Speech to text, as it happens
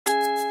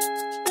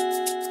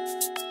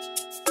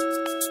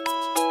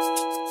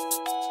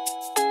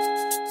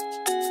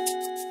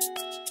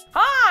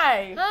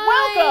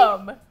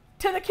Welcome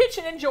to the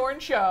Kitchen and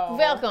Jorn show.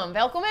 Welcome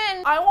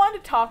in. I want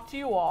to talk to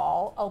you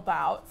all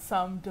about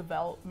some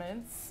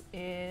developments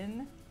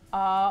in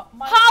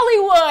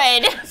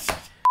Hollywood.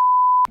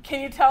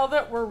 Can you tell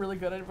that we're really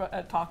good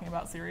at talking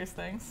about serious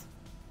things?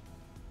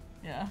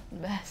 Yeah. The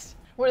best.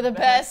 We're the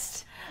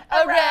best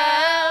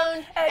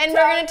around, and we're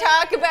gonna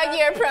talk about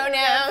your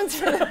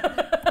pronouns.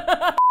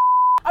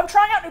 I'm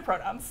trying out new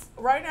pronouns.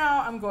 Right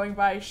now I'm going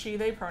by she,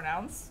 they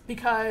pronouns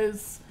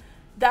because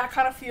that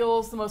kind of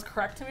feels the most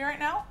correct to me right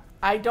now.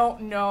 I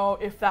don't know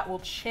if that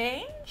will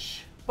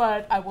change,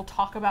 but I will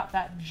talk about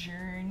that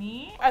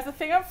journey. As a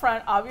thing up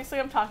front, obviously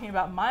I'm talking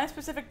about my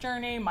specific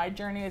journey. My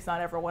journey is not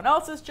everyone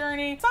else's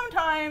journey.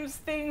 Sometimes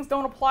things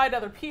don't apply to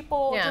other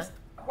people. Yeah.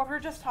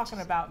 We're just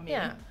talking about me.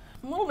 Yeah.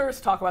 I'm a little nervous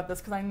to talk about this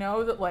because I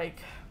know that like,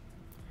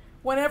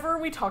 whenever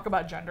we talk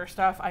about gender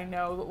stuff, I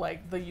know that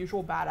like the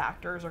usual bad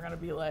actors are gonna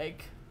be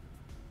like,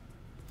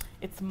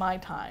 it's my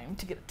time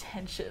to get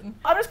attention.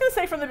 I'm just gonna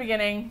say from the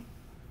beginning,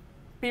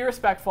 be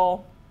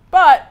respectful,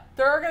 but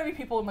there are gonna be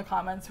people in the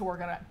comments who are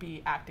gonna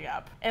be acting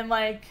up. And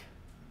like,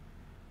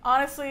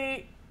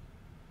 honestly,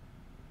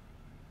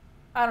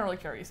 I don't really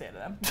care what you say to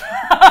them.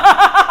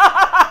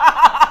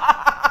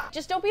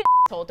 Just don't be an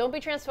asshole. Don't be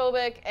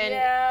transphobic. And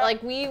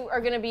like, we are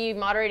gonna be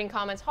moderating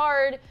comments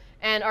hard,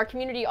 and our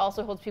community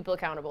also holds people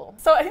accountable.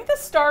 So I think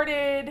this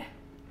started,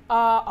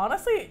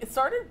 honestly, it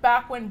started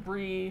back when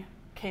Brie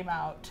came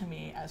out to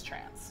me as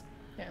trans.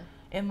 Yeah.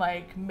 In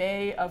like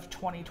May of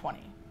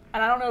 2020.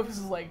 And I don't know if this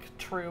is like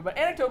true, but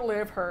anecdotally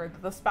I've heard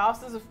that the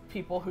spouses of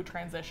people who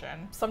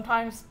transition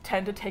sometimes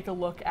tend to take a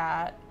look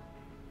at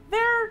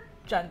their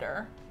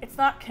gender. It's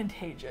not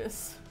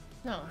contagious.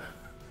 No.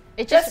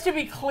 It Just to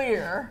be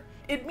clear,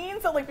 it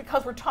means that like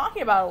because we're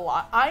talking about it a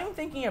lot, I'm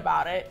thinking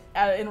about it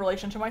in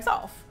relation to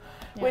myself.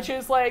 Yeah. Which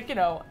is like, you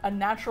know, a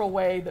natural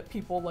way that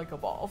people like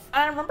evolve.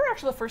 And I remember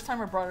actually the first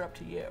time I brought it up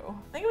to you.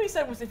 I think what you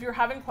said was if you're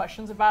having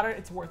questions about it,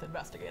 it's worth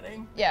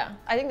investigating. Yeah,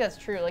 I think that's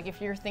true. Like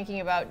if you're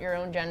thinking about your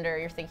own gender,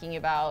 you're thinking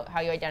about how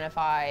you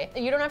identify,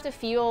 you don't have to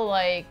feel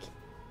like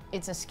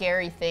it's a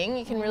scary thing.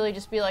 You can really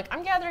just be like,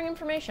 I'm gathering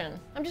information.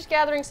 I'm just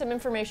gathering some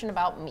information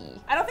about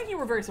me. I don't think you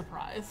were very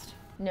surprised.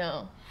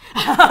 No.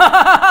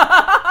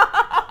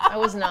 I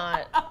was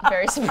not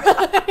very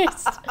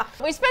surprised.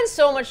 We spend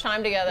so much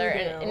time together,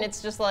 and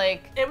it's just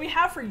like... And we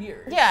have for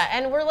years. Yeah,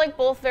 and we're like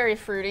both very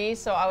fruity,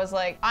 so I was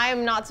like, I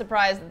am not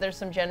surprised that there's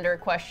some gender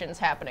questions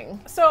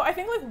happening. So I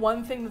think like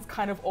one thing that's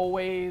kind of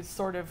always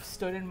sort of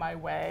stood in my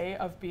way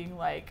of being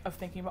like, of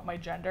thinking about my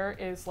gender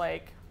is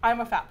like, I'm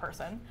a fat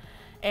person.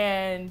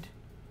 And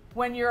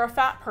when you're a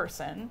fat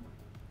person,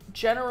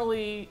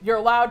 generally you're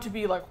allowed to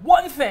be like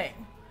one thing,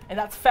 and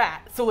that's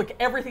fat. So like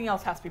everything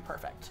else has to be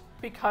perfect.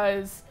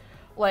 Because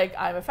like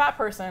I'm a fat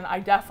person, I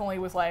definitely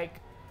was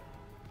like,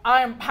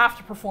 I have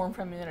to perform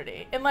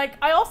femininity. And like,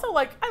 I also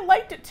like, I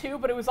liked it too,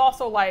 but it was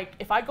also like,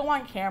 if I go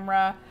on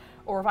camera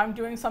or if I'm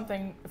doing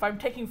something, if I'm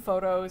taking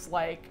photos,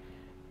 like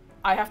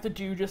I have to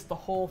do just the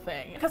whole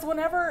thing. Because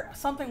whenever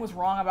something was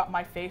wrong about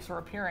my face or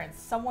appearance,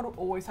 someone would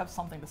always have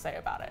something to say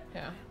about it.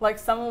 Yeah. Like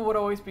someone would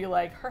always be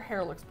like, her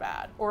hair looks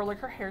bad, or like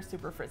her hair's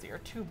super frizzy or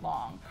too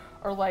long,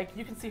 or like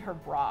you can see her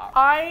bra.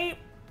 I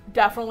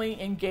definitely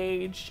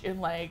engaged in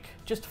like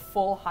just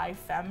full high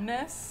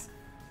femness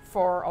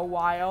for a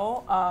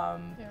while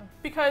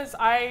because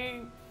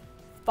I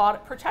thought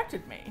it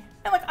protected me.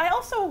 And like I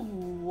also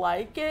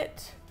like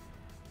it,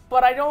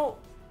 but I don't.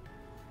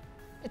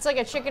 It's like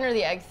a chicken or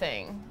the egg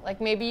thing. Like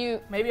maybe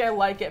I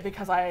like it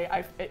because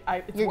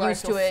it's you're where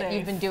used I feel to it. safe.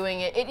 You've been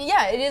doing it.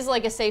 Yeah, it is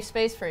like a safe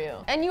space for you.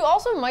 And you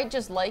also might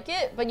just like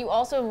it, but you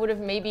also would have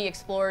maybe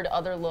explored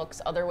other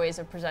looks, other ways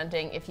of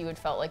presenting if you had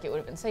felt like it would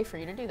have been safe for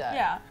you to do that.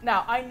 Yeah.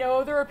 Now I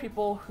know there are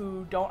people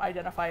who don't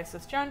identify as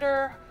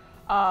cisgender,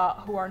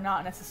 who are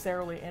not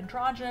necessarily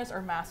androgynous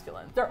or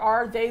masculine. There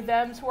are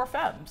they/thems who are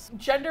femmes.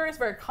 Gender is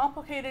very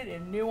complicated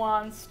and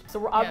nuanced, so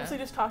we're obviously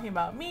just talking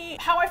about me.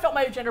 How I felt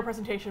my gender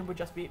presentation would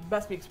just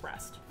best be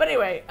expressed. But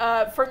anyway,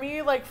 for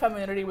me, like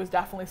femininity was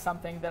definitely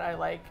something that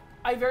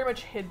I very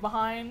much hid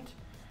behind,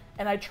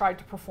 and I tried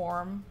to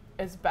perform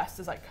as best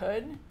as I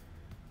could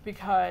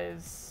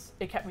because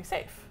it kept me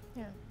safe.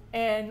 Yeah.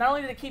 And not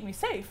only did it keep me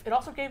safe, it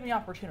also gave me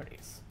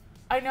opportunities.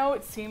 I know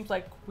it seems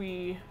like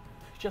we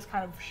just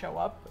kind of show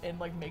up and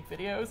like make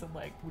videos and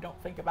like we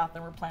don't think about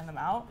them or plan them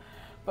out,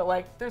 but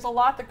like there's a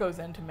lot that goes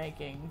into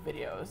making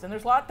videos, and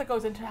there's a lot that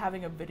goes into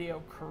having a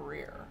video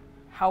career.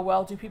 How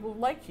well do people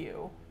like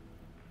you?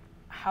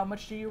 How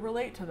much do you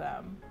relate to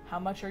them? How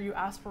much are you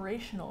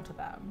aspirational to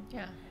them?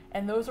 Yeah.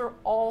 And those are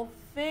all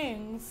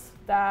things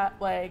that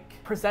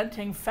like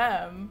presenting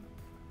femme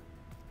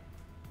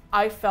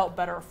I felt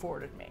better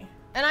afforded me.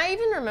 And I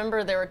even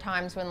remember there were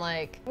times when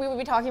like we would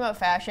be talking about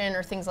fashion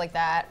or things like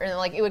that, or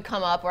like it would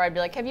come up where I'd be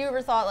like, have you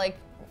ever thought like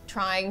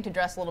trying to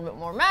dress a little bit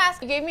more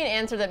masked? You gave me an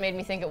answer that made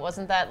me think it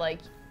wasn't that like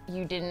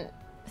you didn't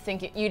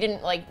think it,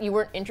 you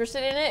weren't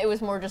interested in it. It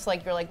was more just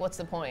like, you're like, what's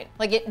the point?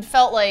 Like it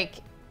felt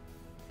like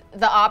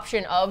the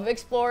option of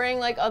exploring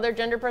like other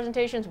gender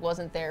presentations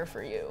wasn't there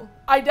for you.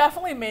 I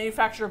definitely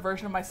manufactured a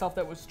version of myself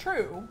that was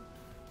true,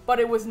 but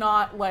it was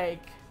not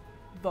like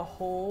the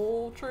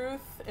whole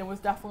truth. It was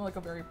definitely like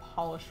a very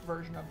polished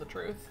version of the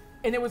truth.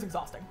 And it was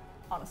exhausting,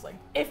 honestly.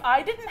 If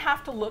I didn't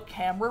have to look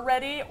camera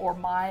ready, or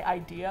my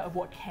idea of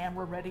what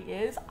camera ready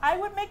is, I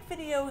would make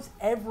videos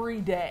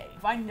every day.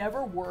 If I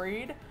never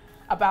worried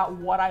about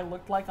what I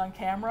looked like on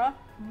camera,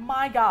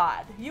 my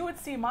God, you would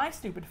see my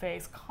stupid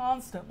face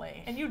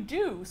constantly. And you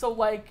do, so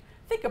like,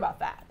 think about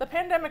that. The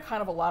pandemic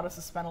kind of allowed us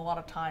to spend a lot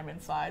of time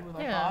inside with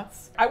our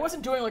thoughts. I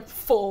wasn't doing like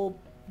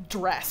full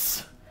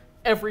dress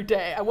every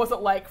day. I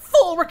wasn't like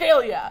full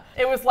regalia.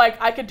 It was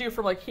like I could do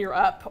from like here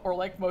up, or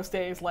like most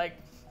days like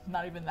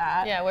not even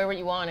that. Yeah, wear what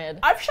you wanted.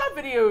 I've shot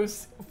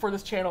videos for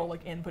this channel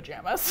like in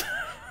pajamas.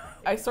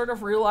 I sort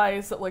of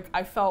realized that like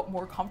I felt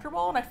more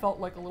comfortable and I felt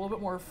like a little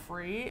bit more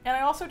free. And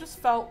I also just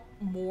felt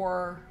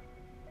more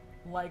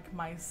like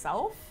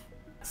myself.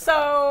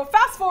 So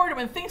fast forward to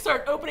when things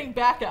start opening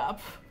back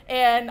up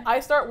and I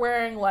start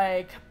wearing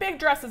like big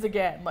dresses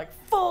again, like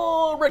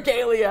full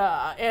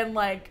regalia, and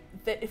like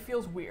that it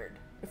feels weird.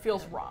 It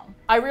feels wrong.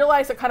 I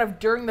realized that kind of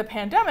during the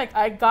pandemic,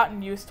 I'd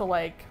gotten used to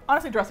like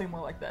honestly dressing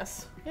more like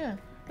this. Yeah.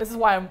 This is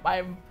why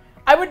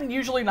I wouldn't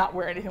usually not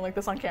wear anything like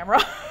this on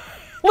camera.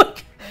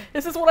 Like,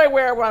 this is what I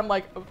wear when I'm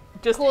like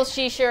just cool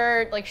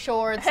shirt, like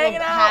shorts, hanging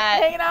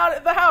out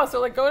at the house, or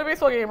like going to a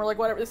baseball game, or like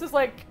whatever. This is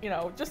like, you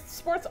know, just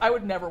sports. I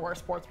would never wear a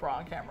sports bra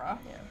on camera.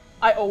 Yeah.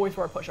 I always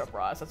wear push-up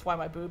bras. That's why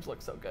my boobs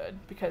look so good,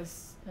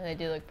 because and they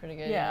do look pretty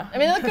good. Yeah. I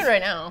mean, they look good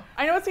right now.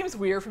 I know it seems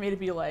weird for me to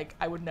be like,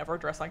 I would never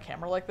dress on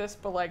camera like this,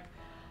 but like,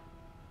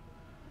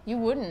 you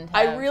wouldn't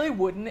have. I really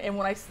wouldn't, and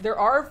when there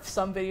are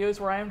some videos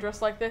where I am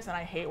dressed like this and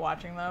I hate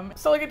watching them.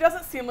 So like it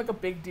doesn't seem like a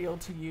big deal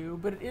to you,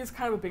 but it is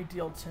kind of a big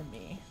deal to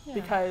me. Yeah.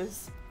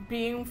 Because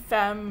being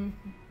femme,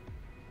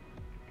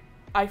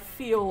 I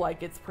feel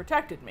like it's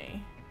protected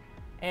me,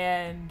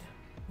 and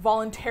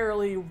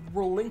voluntarily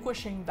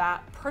relinquishing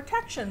that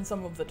protection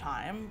some of the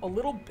time, a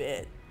little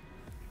bit,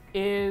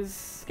 is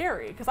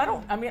scary. Because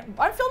I mean,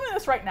 I'm filming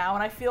this right now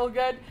and I feel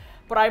good,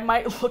 but I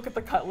might look at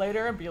the cut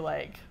later and be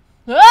like,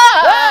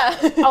 ah!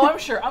 Oh, I'm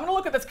sure. I'm gonna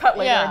look at this cut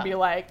later and be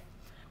like,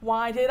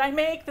 why did I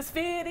make this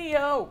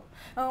video?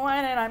 Oh,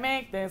 why did I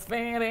make this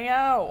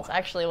video? It's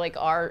actually like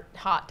our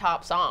hot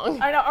top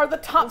song. I know, or the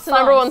top It's the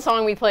number one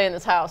song we play in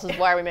this house is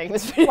why are we making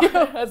this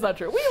video? That's not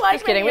true. We like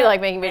Just kidding, we like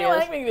making videos. We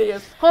like making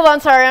videos. Hold on,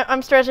 sorry,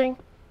 I'm stretching.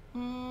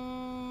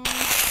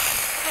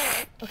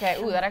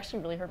 Okay, ooh, that actually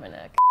really hurt my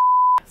neck.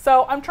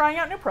 So I'm trying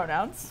out new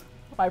pronouns.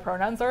 My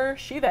pronouns are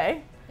she,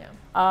 they.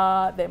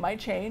 Yeah. They might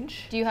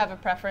change. Do you have a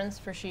preference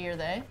for she or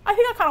they? I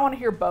think I kind of want to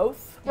hear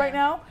both right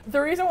now. The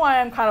reason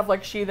why I'm kind of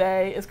like she,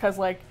 they is because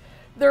like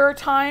there are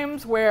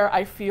times where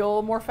I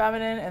feel more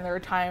feminine and there are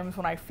times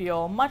when I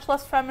feel much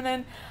less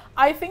feminine.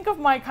 I think of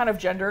my kind of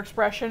gender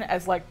expression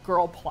as like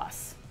girl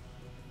plus.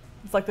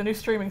 It's like the new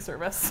streaming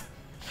service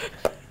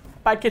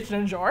by Kitchen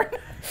and Jorn.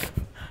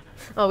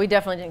 Oh, we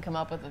definitely didn't come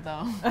up with it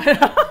though.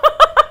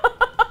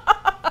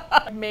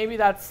 Maybe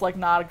that's like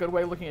not a good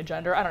way of looking at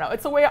gender. I don't know.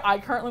 It's the way I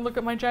currently look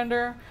at my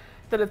gender,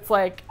 that it's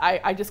like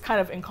I just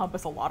kind of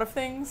encompass a lot of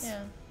things.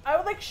 Yeah. I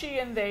would like she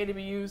and they to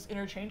be used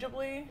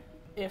interchangeably.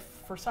 If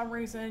for some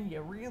reason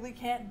you really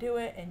can't do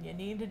it and you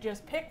need to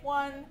just pick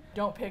one,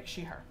 don't pick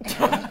she, her.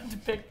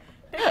 pick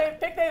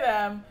they,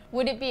 them.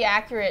 Would it be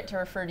accurate to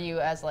refer to you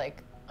as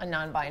like a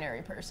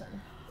non-binary person?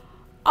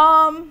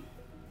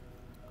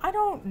 I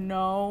don't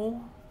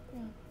know.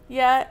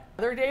 Yet.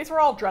 There are days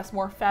where I'll dress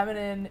more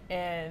feminine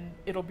and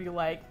it'll be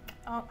like,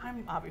 oh,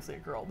 I'm obviously a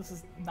girl. This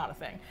is not a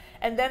thing.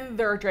 And then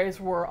there are days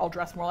where I'll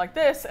dress more like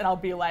this and I'll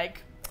be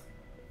like,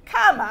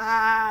 come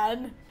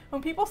on.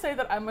 When people say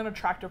that I'm an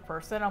attractive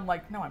person, I'm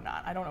like, no, I'm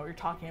not. I don't know what you're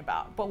talking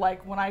about. But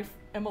like when I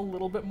am a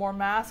little bit more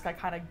masked, I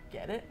kind of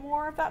get it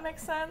more, if that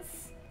makes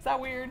sense. Is that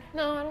weird?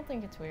 No, I don't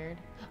think it's weird.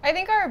 I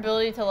think our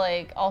ability to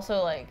like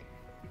also like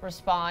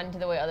respond to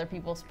the way other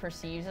people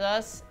perceives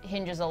us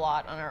hinges a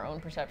lot on our own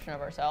perception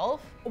of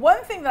ourselves.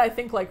 One thing that I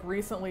think like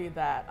recently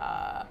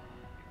that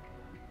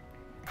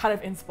kind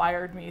of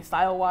inspired me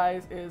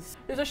style-wise is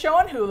there's a show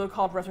on Hulu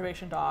called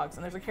Reservation Dogs,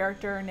 and there's a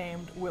character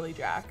named Willie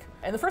Jack.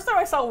 And the first time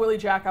I saw Willie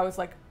Jack, I was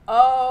like,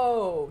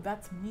 oh,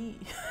 that's me.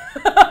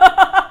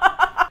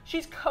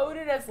 She's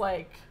coded as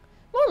like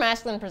more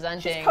masculine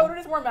presenting. She's coded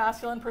as more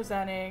masculine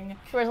presenting.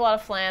 She wears a lot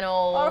of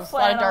flannels, a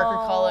lot of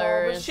darker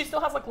colors. But she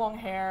still has like long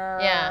hair.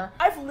 Yeah.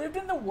 I've lived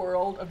in the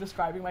world of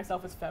describing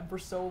myself as femme for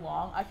so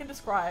long. I can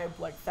describe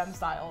like femme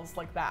styles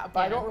like that, but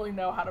I don't really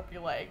know how to be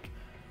like,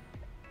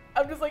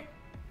 I'm just like,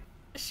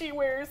 she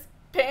wears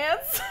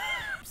pants.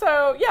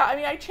 So yeah, I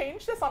mean, I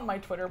changed this on my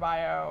Twitter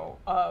bio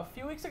a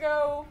few weeks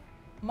ago,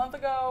 a month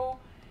ago,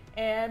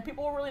 and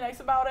people were really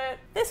nice about it.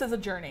 This is a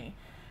journey.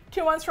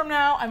 2 months from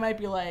now, I might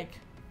be like,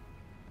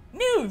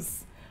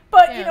 news.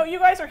 But you know, you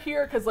guys are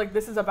here because like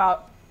this is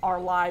about our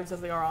lives as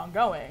they are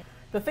ongoing.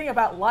 The thing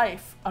about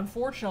life,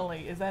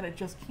 unfortunately, is that it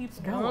just keeps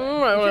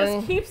going. It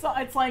just keeps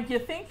on. It's like you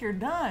think you're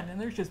done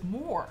and there's just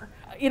more.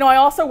 You know, I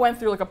also went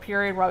through like a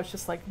period where I was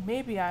just like,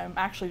 maybe I'm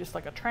actually just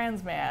like a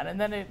trans man, and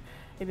then it'd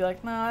be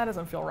like, nah, that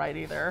doesn't feel right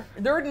either.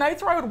 There were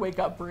nights where I would wake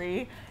up,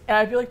 Brie, and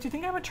I'd be like, do you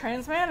think I'm a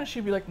trans man? And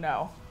she'd be like,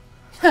 no.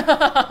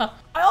 I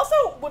also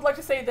also would like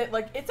to say that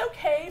like it's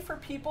okay for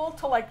people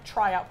to like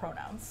try out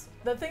pronouns.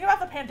 The thing about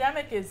the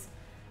pandemic is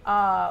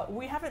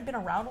we haven't been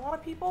around a lot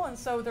of people, and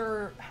so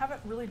there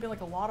haven't really been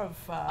like a lot of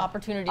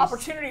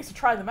opportunities to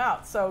try them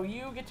out. So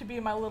you get to be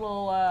my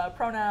little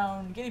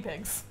pronoun guinea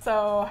pigs.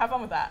 So have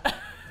fun with that.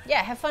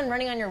 Yeah, have fun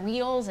running on your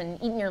wheels and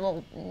eating your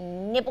little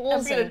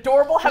nipples. And being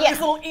adorable, have these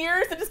little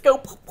ears that just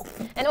go.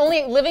 And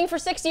only living for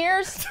 6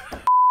 years.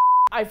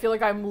 I feel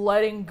like I'm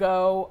letting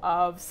go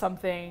of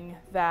something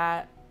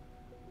that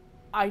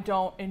I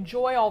don't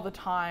enjoy all the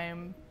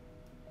time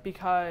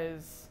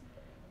because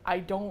I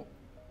don't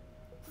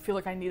feel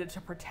like I need it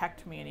to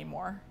protect me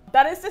anymore.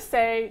 That is to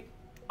say,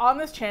 on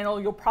this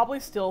channel, you'll probably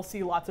still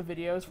see lots of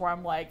videos where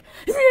I'm like,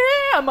 yeah,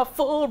 I'm a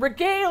full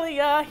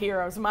regalia,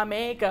 here's my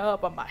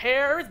makeup, and my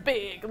hair is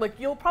big. Like,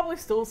 you'll probably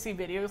still see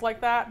videos like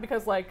that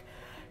because, like,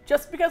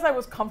 just because I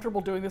was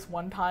comfortable doing this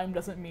one time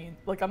doesn't mean,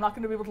 like, I'm not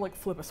gonna be able to, like,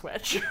 flip a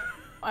switch.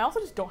 I also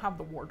just don't have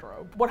the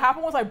wardrobe. What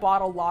happened was I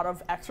bought a lot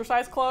of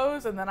exercise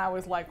clothes, and then I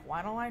was like,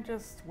 why don't I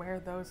just wear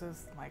those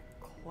as, like,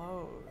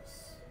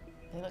 clothes?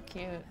 They look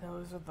cute.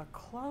 Those are the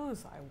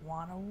clothes I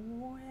want to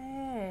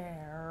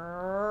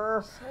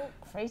wear. So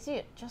crazy,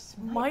 it just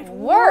might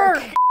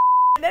work.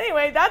 And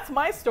anyway, that's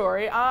my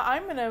story.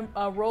 I'm gonna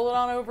roll it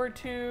on over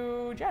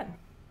to Jen.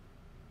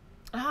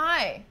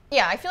 Hi.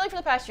 Yeah, I feel like for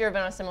the past year I've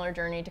been on a similar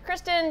journey to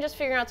Kristin, just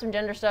figuring out some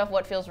gender stuff,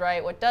 what feels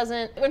right, what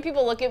doesn't. When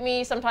people look at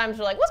me, sometimes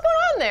they're like, what's going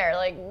on there?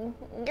 Like,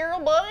 girl,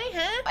 boy,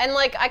 huh? And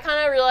like, I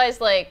kind of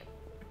realized like,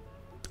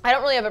 I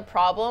don't really have a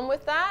problem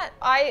with that.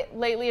 I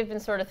lately have been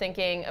sort of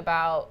thinking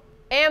about,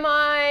 am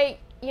I,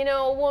 you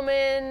know, a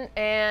woman?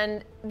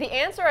 And the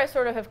answer I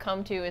sort of have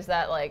come to is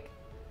that like,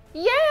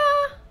 yeah,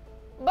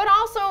 but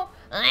also,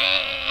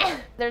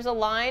 there's a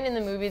line in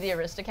the movie The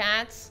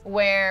Aristocats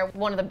where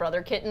one of the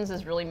brother kittens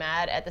is really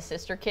mad at the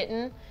sister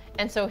kitten.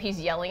 And so he's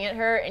yelling at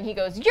her and he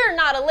goes, you're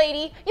not a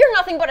lady, you're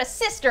nothing but a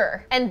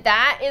sister. And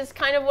that is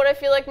kind of what I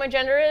feel like my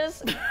gender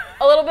is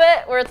a little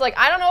bit, where it's like,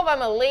 I don't know if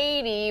I'm a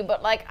lady,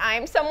 but like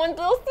I'm someone's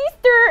little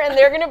sister and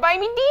they're gonna buy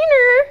me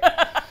dinner.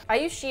 I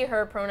use she,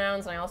 her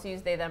pronouns, and I also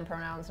use they, them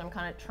pronouns. And I'm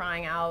kind of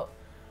trying out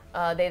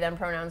they, them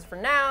pronouns for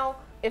now.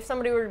 If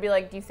somebody were to be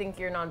like, do you think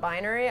you're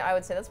non-binary? I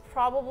would say that's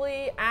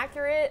probably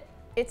accurate.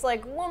 It's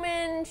like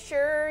woman,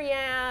 sure,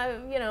 yeah,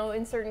 you know,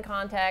 in certain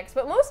contexts,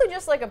 but mostly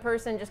just like a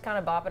person just kind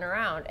of bopping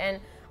around. And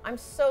I'm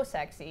so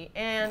sexy.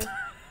 And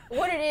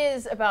what it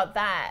is about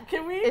that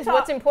is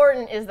what's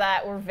important is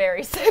that we're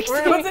very sexy.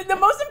 The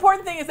most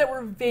important thing is that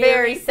we're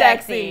very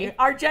sexy.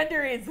 Our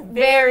gender is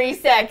very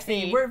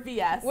sexy. We're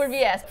VS. We're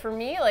VS. For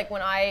me, like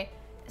when I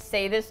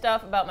say this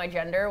stuff about my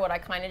gender, what I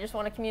kind of just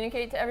want to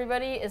communicate to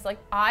everybody is like,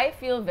 I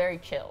feel very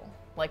chill,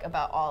 like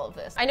about all of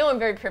this. I know I'm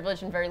very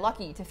privileged and very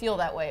lucky to feel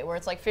that way, where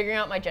it's like figuring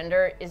out my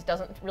gender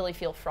doesn't really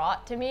feel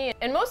fraught to me.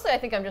 And mostly I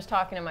think I'm just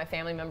talking to my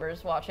family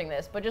members watching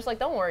this, but just like,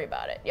 don't worry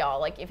about it, y'all.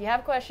 Like if you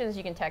have questions,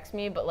 you can text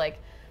me, but like,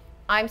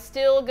 I'm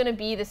still gonna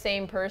be the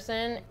same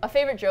person. A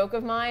favorite joke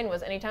of mine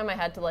was anytime I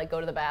had to like go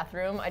to the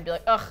bathroom, I'd be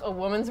like, ugh, a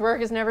woman's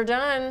work is never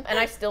done. And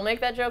I still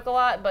make that joke a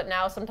lot, but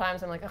now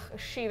sometimes I'm like, ugh, a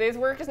she, they's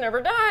work is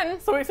never done.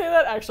 So we say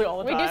that actually all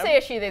the time. We do say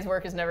a she, they's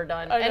work is never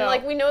done. And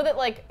like, we know that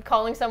like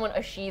calling someone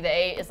a she,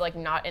 they is like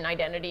not an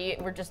identity.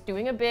 We're just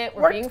doing a bit,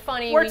 we're being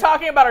funny. We're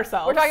talking about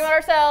ourselves. We're talking about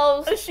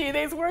ourselves. A she,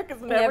 they's work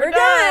is never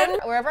done.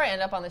 Wherever I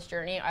end up on this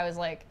journey, I was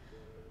like,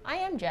 I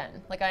am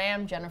Jen. Like I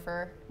am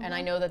Jennifer, and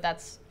I know that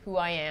that's who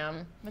I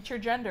am. That's your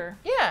gender.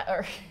 Yeah.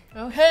 Or,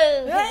 oh,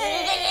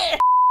 hey.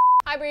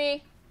 Hi,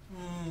 Bree.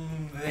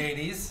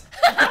 Ladies.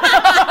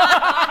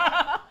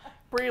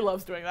 Bree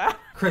loves doing that.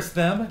 Chris,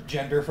 them,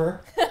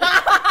 genderfer.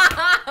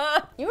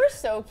 You are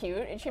so cute.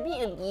 It should be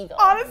illegal.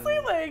 Honestly,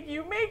 like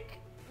you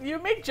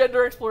make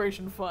gender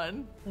exploration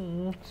fun.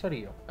 So do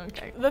you.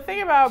 Okay. The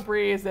thing about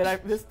Bree is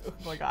that oh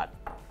my god,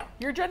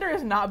 your gender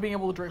is not being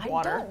able to drink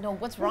water. I don't know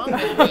what's wrong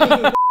with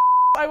me.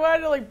 I wanted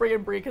to like bring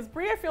in Bree because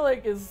Bree I feel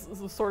like is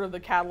sort of the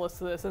catalyst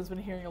to this. I've been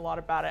hearing a lot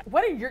about it.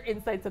 What are your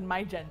insights on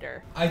my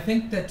gender? I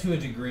think that to a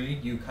degree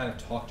you kind of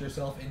talked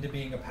yourself into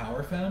being a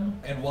power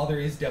femme, and while there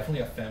is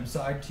definitely a femme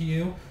side to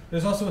you,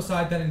 there's also a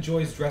side that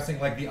enjoys dressing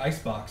like the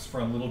icebox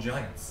from Little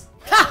Giants.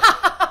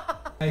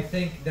 I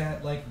think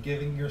that like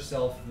giving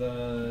yourself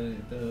the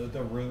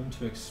room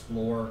to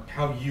explore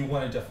how you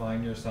want to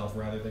define yourself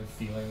rather than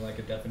feeling like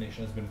a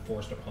definition has been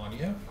forced upon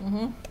you.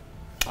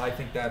 I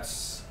think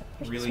that's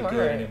really smart.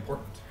 good and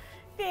important.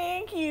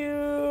 Thank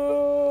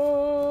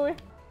you.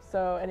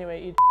 So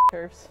anyway, eat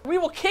turfs. We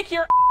will kick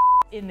your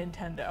in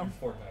Nintendo.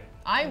 Fortnite.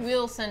 I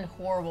will send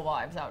horrible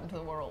vibes out into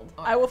the world.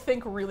 I will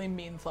think really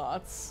mean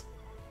thoughts.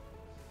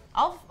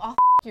 I'll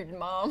your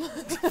mom.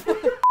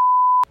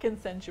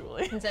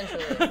 Consensually.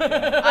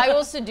 Consensually. I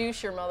will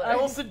seduce your mother. I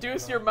will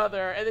seduce your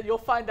mother, and then you'll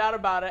find out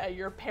about it at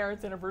your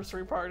parents'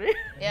 anniversary party.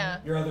 Yeah.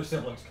 Your other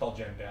siblings call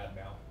Jen Dad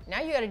now. Now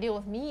you gotta deal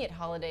with me at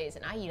holidays,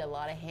 and I eat a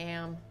lot of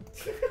ham.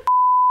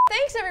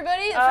 Thanks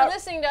everybody for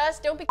listening to us.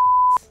 Don't be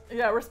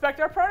Yeah, respect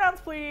our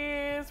pronouns,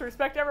 please.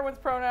 Respect everyone's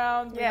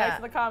pronouns. Be nice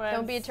in the comments.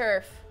 Don't be a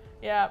turf.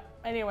 Yeah,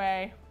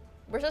 anyway.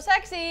 We're so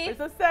sexy. We're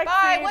so sexy.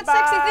 Bye. What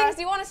sexy things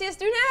do you want to see us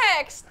do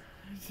next?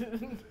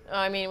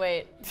 I mean,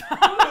 wait.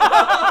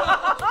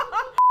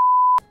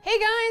 Hey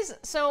guys,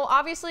 so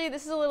obviously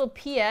this is a little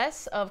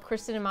PS of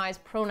Kristin and Mai's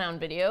pronoun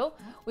video.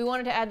 We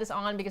wanted to add this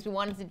on because we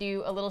wanted to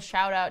do a little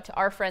shout out to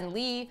our friend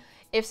Lee.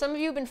 If some of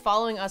you have been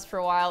following us for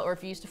a while, or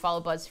if you used to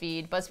follow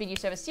BuzzFeed, BuzzFeed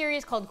used to have a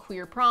series called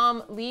Queer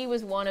Prom. Lee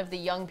was one of the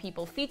young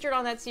people featured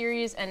on that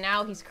series, and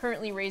now he's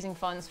currently raising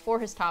funds for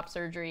his top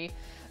surgery.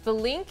 The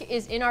link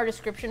is in our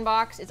description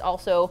box. It's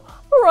also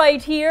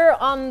right here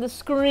on the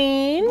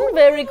screen.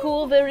 Very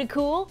cool, very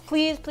cool.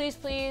 Please, please,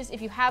 please,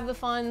 if you have the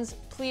funds,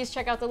 please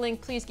check out the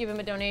link. Please give him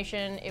a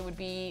donation. It would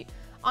be,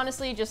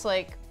 honestly, just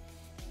like,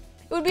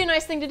 it would be a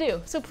nice thing to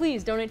do. So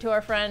please donate to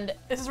our friend.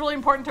 This is really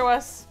important to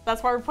us.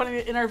 That's why we're putting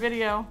it in our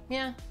video.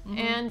 Yeah,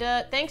 and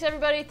thanks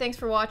everybody. Thanks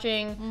for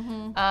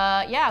watching.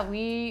 Yeah,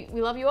 we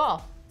love you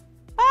all.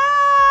 Bye!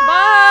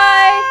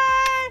 Bye!